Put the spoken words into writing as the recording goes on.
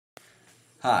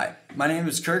Hi, my name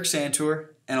is Kirk Santor,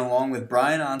 and along with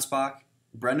Brian Anspach,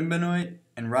 Brendan Benoit,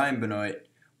 and Ryan Benoit,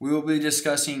 we will be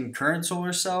discussing current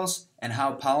solar cells and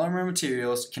how polymer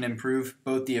materials can improve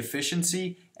both the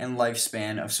efficiency and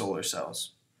lifespan of solar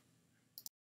cells.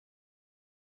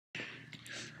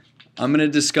 I'm going to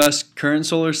discuss current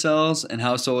solar cells and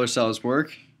how solar cells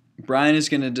work. Brian is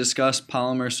going to discuss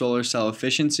polymer solar cell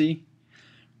efficiency.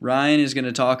 Ryan is going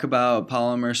to talk about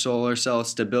polymer solar cell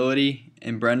stability,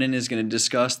 and Brendan is going to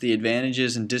discuss the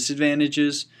advantages and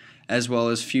disadvantages as well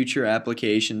as future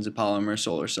applications of polymer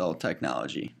solar cell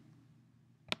technology.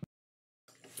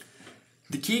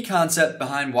 The key concept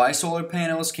behind why solar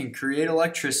panels can create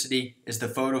electricity is the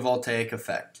photovoltaic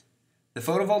effect. The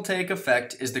photovoltaic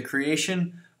effect is the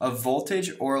creation of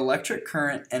voltage or electric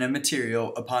current in a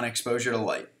material upon exposure to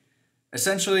light.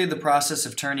 Essentially, the process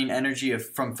of turning energy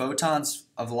from photons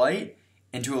of light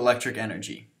into electric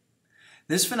energy.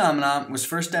 This phenomenon was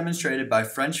first demonstrated by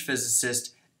French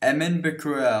physicist Edmond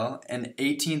Becquerel in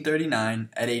 1839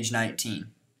 at age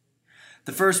 19.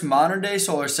 The first modern-day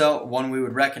solar cell, one we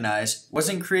would recognize,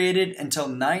 wasn't created until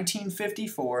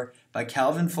 1954 by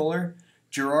Calvin Fuller,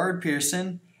 Gerard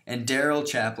Pearson, and Darrell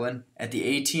Chaplin at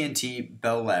the AT&T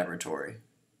Bell Laboratory.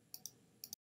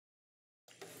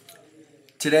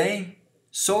 Today,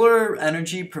 solar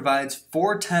energy provides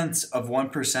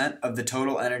 0.4% of the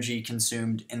total energy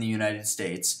consumed in the United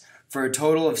States, for a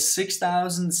total of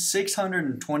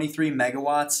 6,623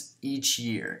 megawatts each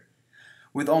year,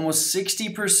 with almost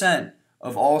 60%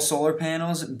 of all solar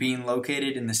panels being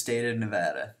located in the state of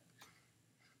Nevada.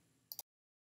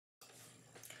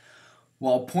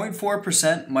 While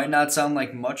 0.4% might not sound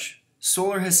like much,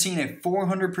 solar has seen a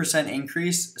 400%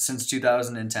 increase since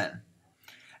 2010.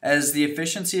 As the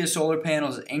efficiency of solar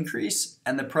panels increase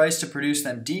and the price to produce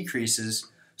them decreases,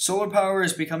 solar power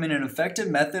is becoming an effective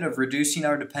method of reducing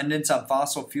our dependence on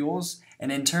fossil fuels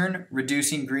and in turn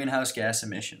reducing greenhouse gas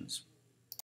emissions.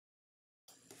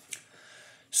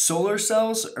 Solar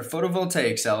cells, or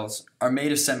photovoltaic cells, are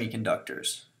made of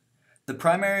semiconductors. The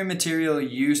primary material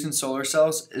used in solar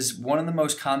cells is one of the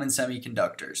most common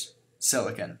semiconductors,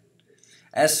 silicon.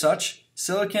 As such,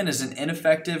 silicon is an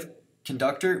ineffective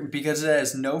conductor because it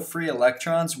has no free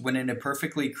electrons when in a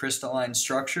perfectly crystalline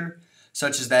structure,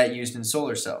 such as that used in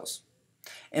solar cells.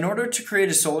 In order to create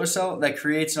a solar cell that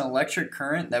creates an electric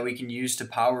current that we can use to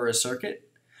power a circuit,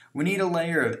 we need a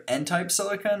layer of N-type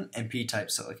silicon and P-type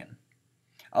silicon.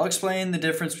 I'll explain the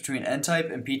difference between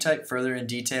N-type and P-type further in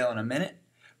detail in a minute,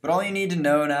 but all you need to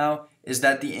know now is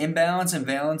that the imbalance in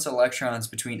valence electrons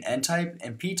between N-type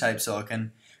and P-type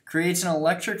silicon creates an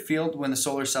electric field when the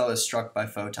solar cell is struck by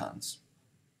photons.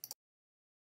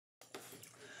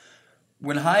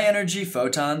 When high-energy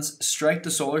photons strike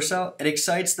the solar cell, it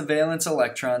excites the valence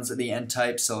electrons of the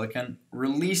N-type silicon,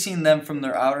 releasing them from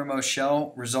their outermost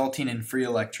shell, resulting in free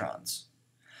electrons.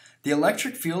 The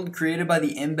electric field created by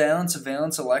the imbalance of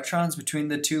valence electrons between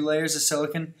the two layers of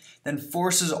silicon then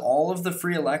forces all of the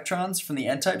free electrons from the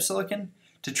N-type silicon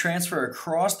to transfer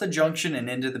across the junction and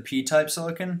into the P-type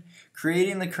silicon,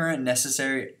 creating the current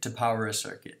necessary to power a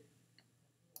circuit.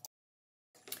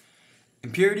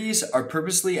 Impurities are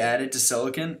purposely added to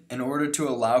silicon in order to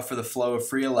allow for the flow of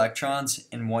free electrons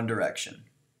in one direction.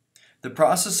 The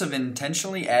process of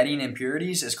intentionally adding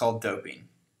impurities is called doping.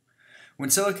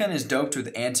 When silicon is doped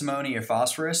with antimony or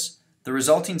phosphorus, the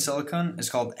resulting silicon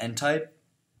is called N-type,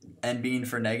 N being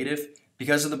for negative,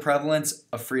 because of the prevalence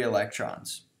of free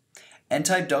electrons.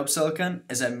 N-type doped silicon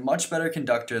is a much better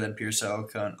conductor than pure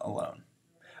silicon alone.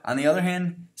 On the other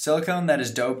hand, silicon that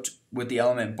is doped with the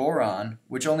element boron,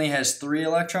 which only has 3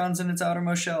 electrons in its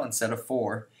outermost shell instead of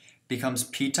 4, becomes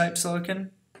P-type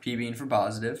silicon, P being for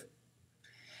positive.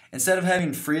 Instead of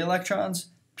having free electrons,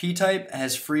 P-type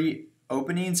has free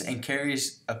openings and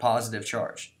carries a positive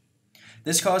charge.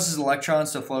 This causes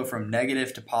electrons to flow from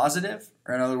negative to positive,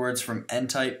 or in other words from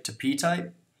N-type to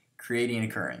P-type, creating a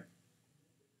current.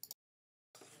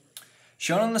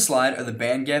 Shown on the slide are the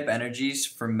band gap energies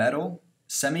for metal,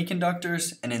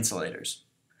 semiconductors, and insulators.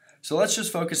 So let's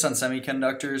just focus on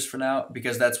semiconductors for now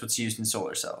because that's what's used in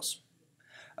solar cells.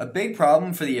 A big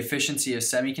problem for the efficiency of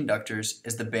semiconductors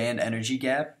is the band energy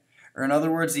gap, or in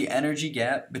other words, the energy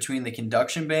gap between the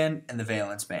conduction band and the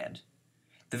valence band.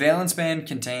 The valence band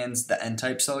contains the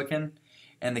N-type silicon,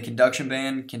 and the conduction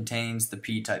band contains the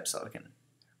P-type silicon.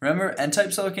 Remember,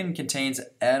 N-type silicon contains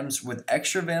atoms with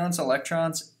extra valence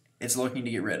electrons it's looking to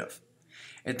get rid of.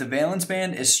 If the valence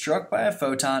band is struck by a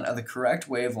photon of the correct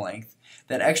wavelength,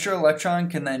 that extra electron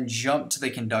can then jump to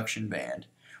the conduction band,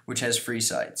 which has free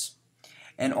sites.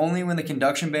 And only when the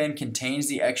conduction band contains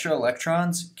the extra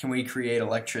electrons can we create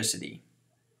electricity.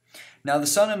 Now, the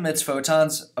sun emits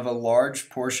photons of a large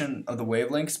portion of the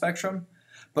wavelength spectrum,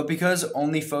 but because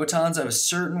only photons of a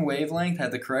certain wavelength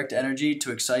have the correct energy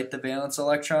to excite the valence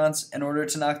electrons in order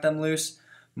to knock them loose,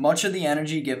 much of the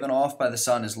energy given off by the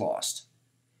sun is lost.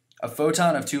 A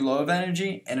photon of too low of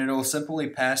energy, and it will simply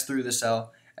pass through the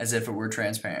cell as if it were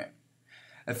transparent.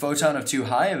 A photon of too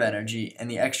high of energy, and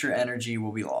the extra energy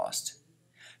will be lost.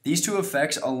 These two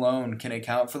effects alone can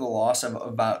account for the loss of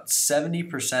about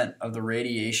 70% of the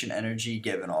radiation energy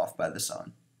given off by the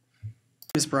sun. My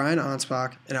name is Brian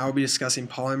Ansbach, and I will be discussing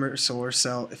polymer solar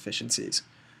cell efficiencies.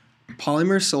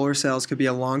 Polymer solar cells could be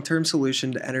a long-term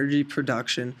solution to energy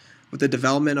production with the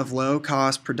development of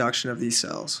low-cost production of these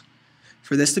cells.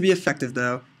 For this to be effective,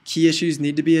 though, key issues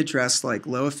need to be addressed like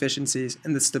low efficiencies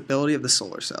and the stability of the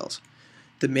solar cells.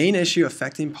 The main issue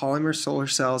affecting polymer solar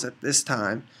cells at this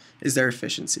time is their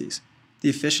efficiencies. The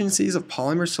efficiencies of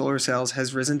polymer solar cells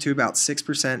has risen to about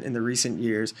 6% in the recent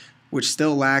years, which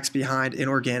still lags behind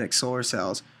inorganic solar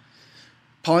cells.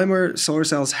 Polymer solar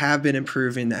cells have been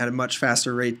improving at a much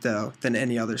faster rate, though, than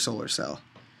any other solar cell.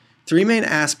 Three main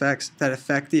aspects that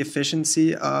affect the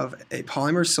efficiency of a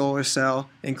polymer solar cell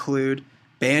include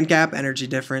band gap energy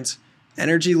difference,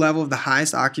 energy level of the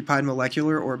highest occupied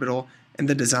molecular orbital, and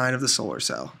the design of the solar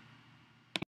cell.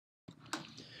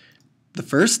 The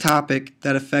first topic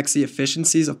that affects the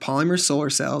efficiencies of polymer solar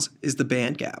cells is the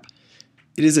band gap.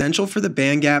 It is essential for the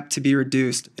band gap to be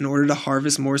reduced in order to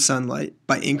harvest more sunlight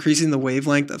by increasing the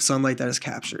wavelength of sunlight that is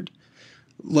captured.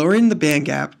 Lowering the band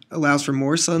gap allows for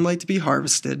more sunlight to be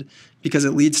harvested because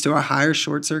it leads to a higher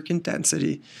short circuit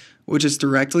density, which is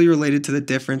directly related to the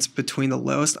difference between the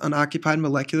lowest unoccupied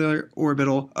molecular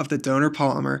orbital of the donor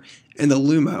polymer and the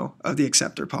LUMO of the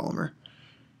acceptor polymer.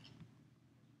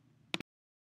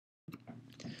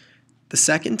 The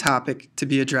second topic to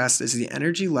be addressed is the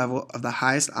energy level of the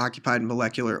highest occupied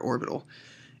molecular orbital.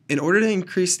 In order to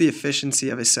increase the efficiency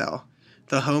of a cell,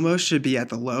 the HOMO should be at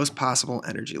the lowest possible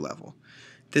energy level.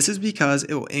 This is because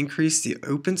it will increase the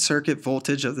open circuit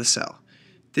voltage of the cell.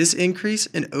 This increase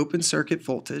in open circuit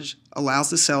voltage allows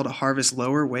the cell to harvest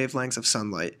lower wavelengths of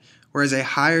sunlight, whereas a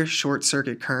higher short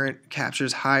circuit current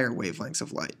captures higher wavelengths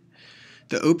of light.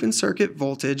 The open circuit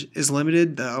voltage is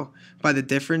limited, though, by the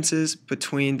differences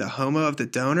between the HOMO of the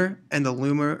donor and the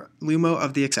LUMO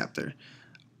of the acceptor.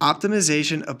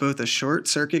 Optimization of both a short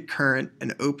circuit current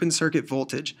and open circuit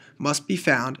voltage must be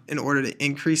found in order to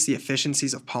increase the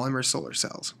efficiencies of polymer solar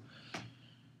cells.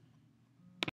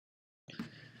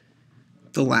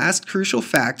 The last crucial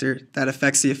factor that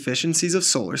affects the efficiencies of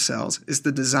solar cells is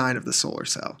the design of the solar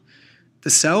cell. The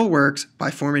cell works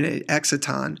by forming an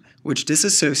exciton, which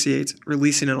disassociates,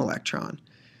 releasing an electron.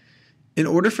 In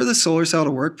order for the solar cell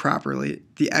to work properly,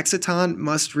 the exciton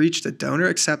must reach the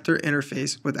donor-acceptor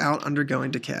interface without undergoing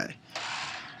decay.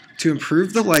 To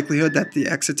improve the likelihood that the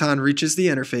exciton reaches the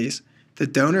interface, the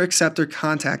donor-acceptor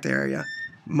contact area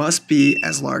must be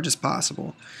as large as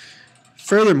possible.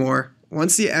 Furthermore,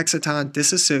 once the exciton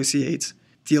disassociates,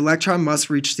 the electron must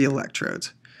reach the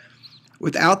electrodes.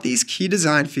 Without these key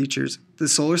design features, the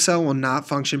solar cell will not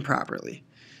function properly.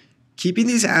 Keeping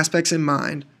these aspects in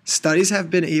mind, studies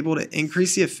have been able to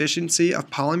increase the efficiency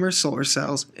of polymer solar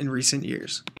cells in recent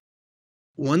years.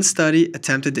 One study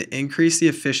attempted to increase the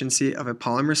efficiency of a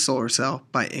polymer solar cell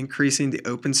by increasing the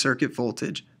open circuit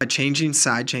voltage by changing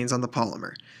side chains on the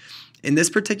polymer. In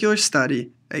this particular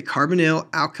study, a carbonyl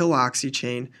alkyloxy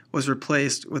chain was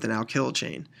replaced with an alkyl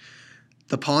chain.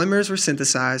 The polymers were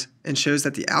synthesized and shows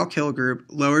that the alkyl group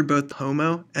lowered both the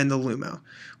HOMO and the LUMO,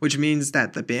 which means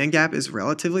that the band gap is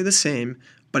relatively the same,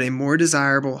 but a more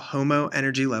desirable HOMO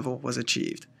energy level was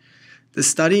achieved. The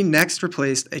study next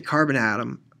replaced a carbon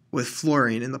atom with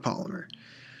fluorine in the polymer.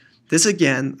 This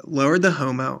again lowered the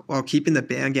HOMO while keeping the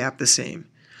band gap the same.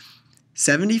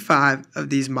 75 of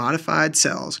these modified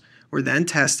cells were then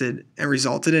tested and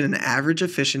resulted in an average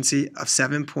efficiency of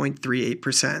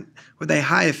 7.38%, with a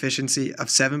high efficiency of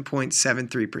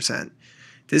 7.73%.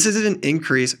 This is an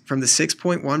increase from the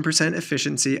 6.1%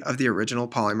 efficiency of the original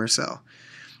polymer cell.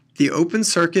 The open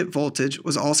circuit voltage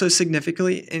was also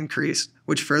significantly increased,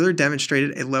 which further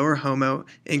demonstrated a lower HOMO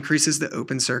increases the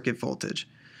open circuit voltage.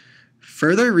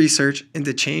 Further research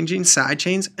into changing side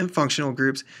chains and functional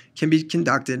groups can be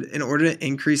conducted in order to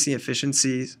increase the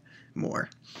efficiencies more.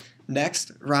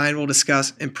 Next, Ryan will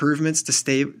discuss improvements to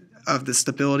the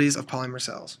stabilities of polymer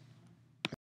cells.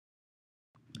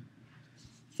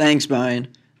 Thanks, Brian.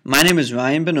 My name is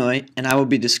Ryan Benoit, and I will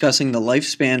be discussing the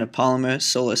lifespan of polymer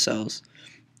solar cells.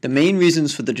 The main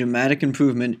reasons for the dramatic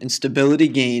improvement in stability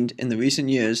gained in the recent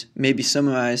years may be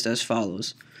summarized as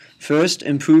follows. First,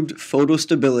 improved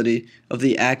photostability of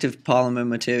the active polymer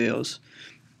materials.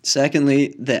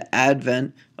 Secondly, the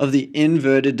advent of the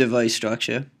inverted device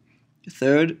structure.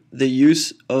 Third, the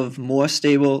use of more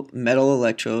stable metal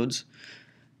electrodes.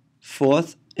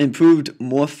 Fourth, improved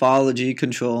morphology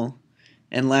control.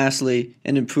 And lastly,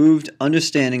 an improved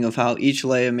understanding of how each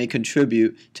layer may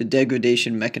contribute to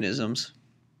degradation mechanisms.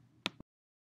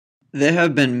 There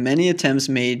have been many attempts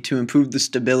made to improve the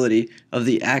stability of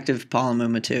the active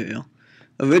polymer material.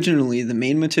 Originally, the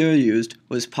main material used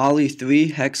was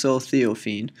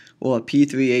poly-3-hexylthiophene, or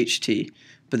P3HT,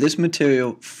 but this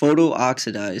material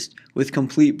photo-oxidized with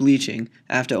complete bleaching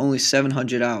after only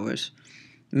 700 hours.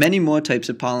 Many more types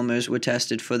of polymers were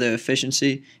tested for their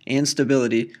efficiency and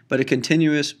stability, but a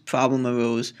continuous problem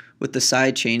arose with the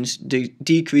side chains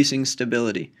decreasing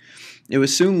stability. It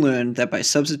was soon learned that by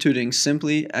substituting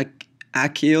simply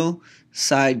acyl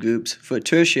side groups for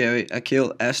tertiary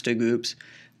acyl ester groups,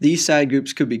 these side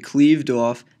groups could be cleaved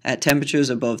off at temperatures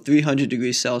above 300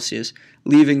 degrees Celsius,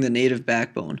 leaving the native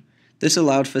backbone. This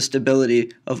allowed for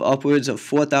stability of upwards of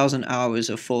 4,000 hours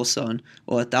of full sun,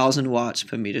 or 1,000 watts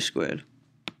per meter squared.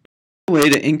 One way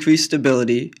to increase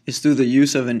stability is through the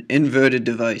use of an inverted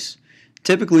device.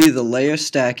 Typically, the layer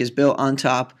stack is built on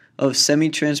top of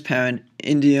semi-transparent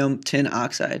indium tin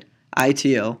oxide,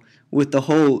 ITO, with the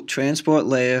whole transport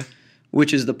layer,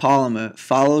 which is the polymer,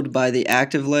 followed by the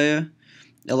active layer,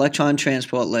 electron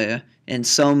transport layer, and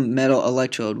some metal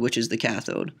electrode, which is the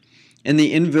cathode. In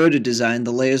the inverted design,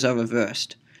 the layers are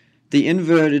reversed. The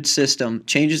inverted system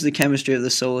changes the chemistry of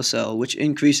the solar cell, which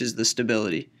increases the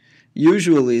stability.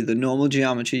 Usually, the normal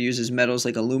geometry uses metals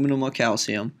like aluminum or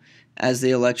calcium as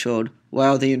the electrode,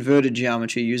 while the inverted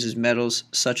geometry uses metals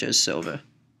such as silver.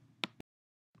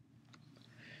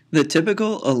 The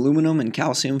typical aluminum and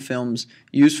calcium films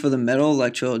used for the metal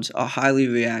electrodes are highly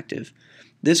reactive.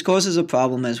 This causes a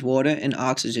problem as water and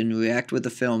oxygen react with the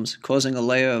films, causing a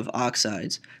layer of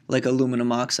oxides, like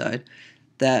aluminum oxide,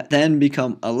 that then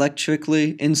become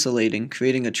electrically insulating,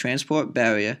 creating a transport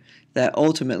barrier that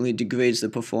ultimately degrades the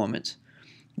performance.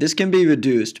 This can be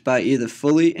reduced by either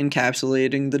fully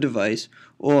encapsulating the device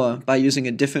or by using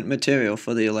a different material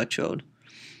for the electrode.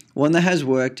 One that has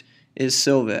worked is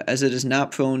silver, as it is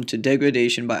not prone to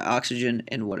degradation by oxygen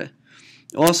and water.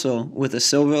 Also, with a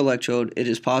silver electrode, it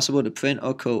is possible to print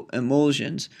or coat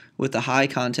emulsions with a high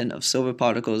content of silver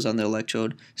particles on the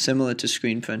electrode, similar to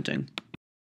screen printing.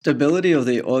 Stability of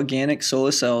the organic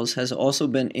solar cells has also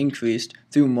been increased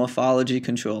through morphology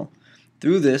control.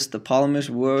 Through this, the polymers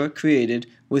were created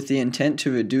with the intent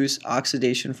to reduce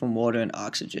oxidation from water and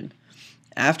oxygen.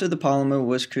 After the polymer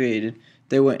was created,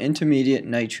 there were intermediate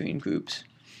nitrene groups.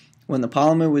 When the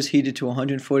polymer was heated to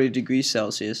 140 degrees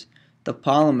Celsius, the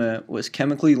polymer was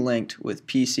chemically linked with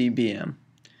PCBM.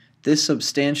 This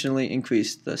substantially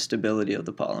increased the stability of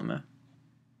the polymer.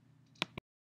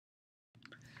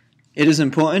 It is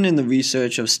important in the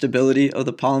research of stability of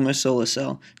the polymer solar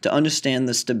cell to understand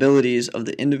the stabilities of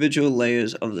the individual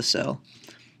layers of the cell.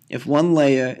 If one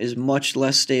layer is much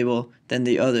less stable than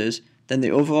the others, then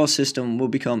the overall system will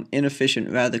become inefficient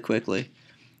rather quickly.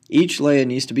 Each layer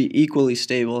needs to be equally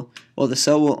stable, or the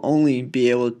cell will only be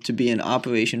able to be in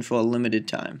operation for a limited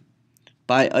time.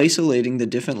 By isolating the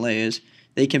different layers,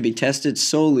 they can be tested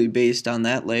solely based on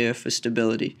that layer for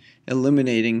stability,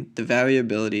 eliminating the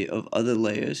variability of other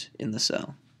layers in the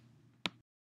cell.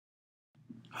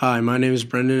 Hi, my name is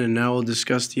Brendan, and now we'll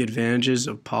discuss the advantages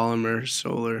of polymer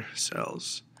solar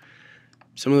cells.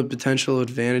 Some of the potential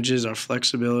advantages are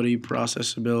flexibility,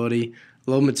 processability,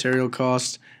 low material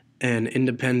cost, and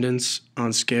independence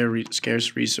on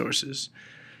scarce resources.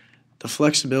 The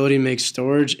flexibility makes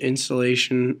storage,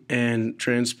 installation, and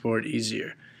transport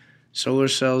easier. Solar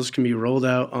cells can be rolled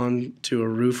out onto a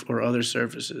roof or other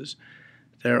surfaces.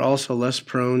 They are also less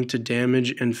prone to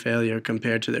damage and failure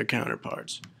compared to their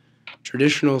counterparts.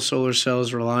 Traditional solar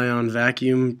cells rely on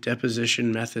vacuum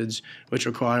deposition methods, which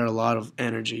require a lot of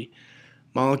energy.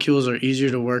 Molecules are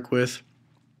easier to work with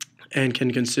and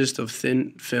can consist of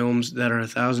thin films that are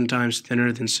 1,000 times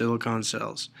thinner than silicon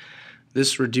cells.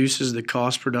 This reduces the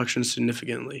cost production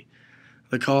significantly.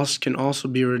 The cost can also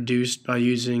be reduced by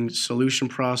using solution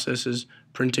processes,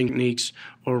 printing techniques,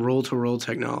 or roll-to-roll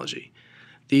technology.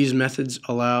 These methods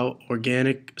allow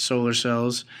organic solar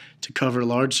cells to cover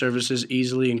large surfaces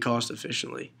easily and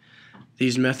cost-efficiently.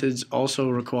 These methods also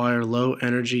require low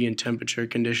energy and temperature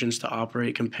conditions to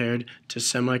operate compared to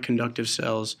semiconductive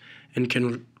cells and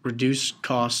can reduce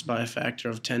costs by a factor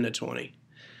of 10 to 20.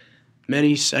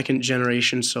 Many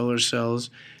second-generation solar cells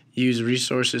use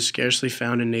resources scarcely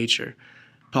found in nature.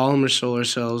 Polymer solar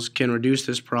cells can reduce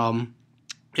this problem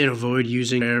and avoid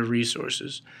using rare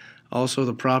resources. Also,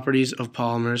 the properties of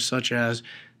polymers, such as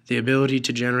the ability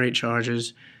to generate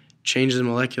charges, change the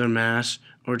molecular mass,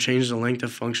 or change the length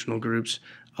of functional groups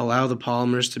allow the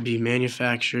polymers to be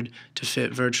manufactured to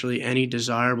fit virtually any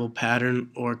desirable pattern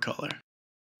or color.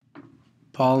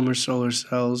 Polymer solar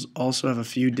cells also have a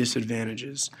few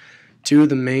disadvantages. Two of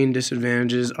the main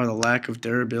disadvantages are the lack of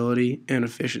durability and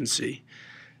efficiency.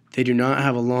 They do not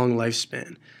have a long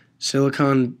lifespan.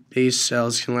 Silicon-based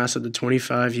cells can last up to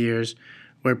 25 years,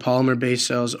 where polymer-based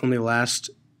cells only last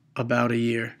about a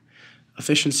year.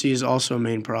 Efficiency is also a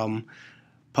main problem.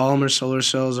 Polymer solar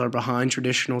cells are behind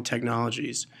traditional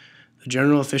technologies. The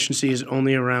general efficiency is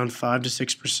only around 5 to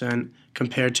 6%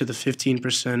 compared to the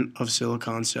 15% of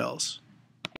silicon cells.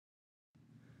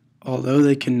 Although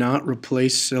they cannot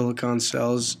replace silicon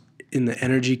cells in the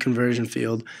energy conversion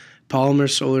field, polymer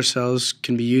solar cells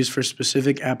can be used for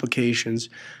specific applications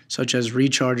such as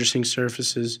recharging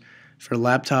surfaces for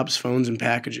laptops, phones, and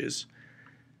packages.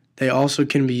 They also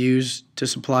can be used to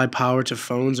supply power to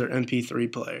phones or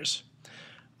MP3 players.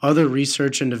 Other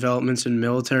research and developments in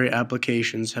military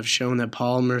applications have shown that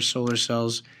polymer solar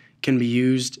cells can be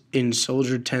used in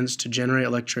soldier tents to generate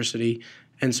electricity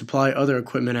and supply other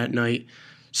equipment at night,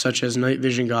 such as night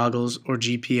vision goggles or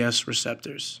GPS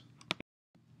receptors.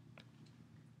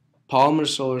 Polymer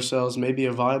solar cells may be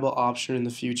a viable option in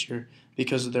the future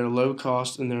because of their low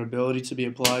cost and their ability to be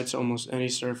applied to almost any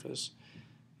surface.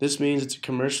 This means it's a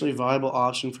commercially viable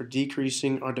option for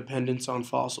decreasing our dependence on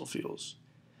fossil fuels.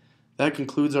 That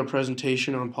concludes our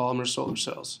presentation on polymer solar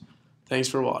cells. Thanks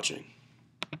for watching.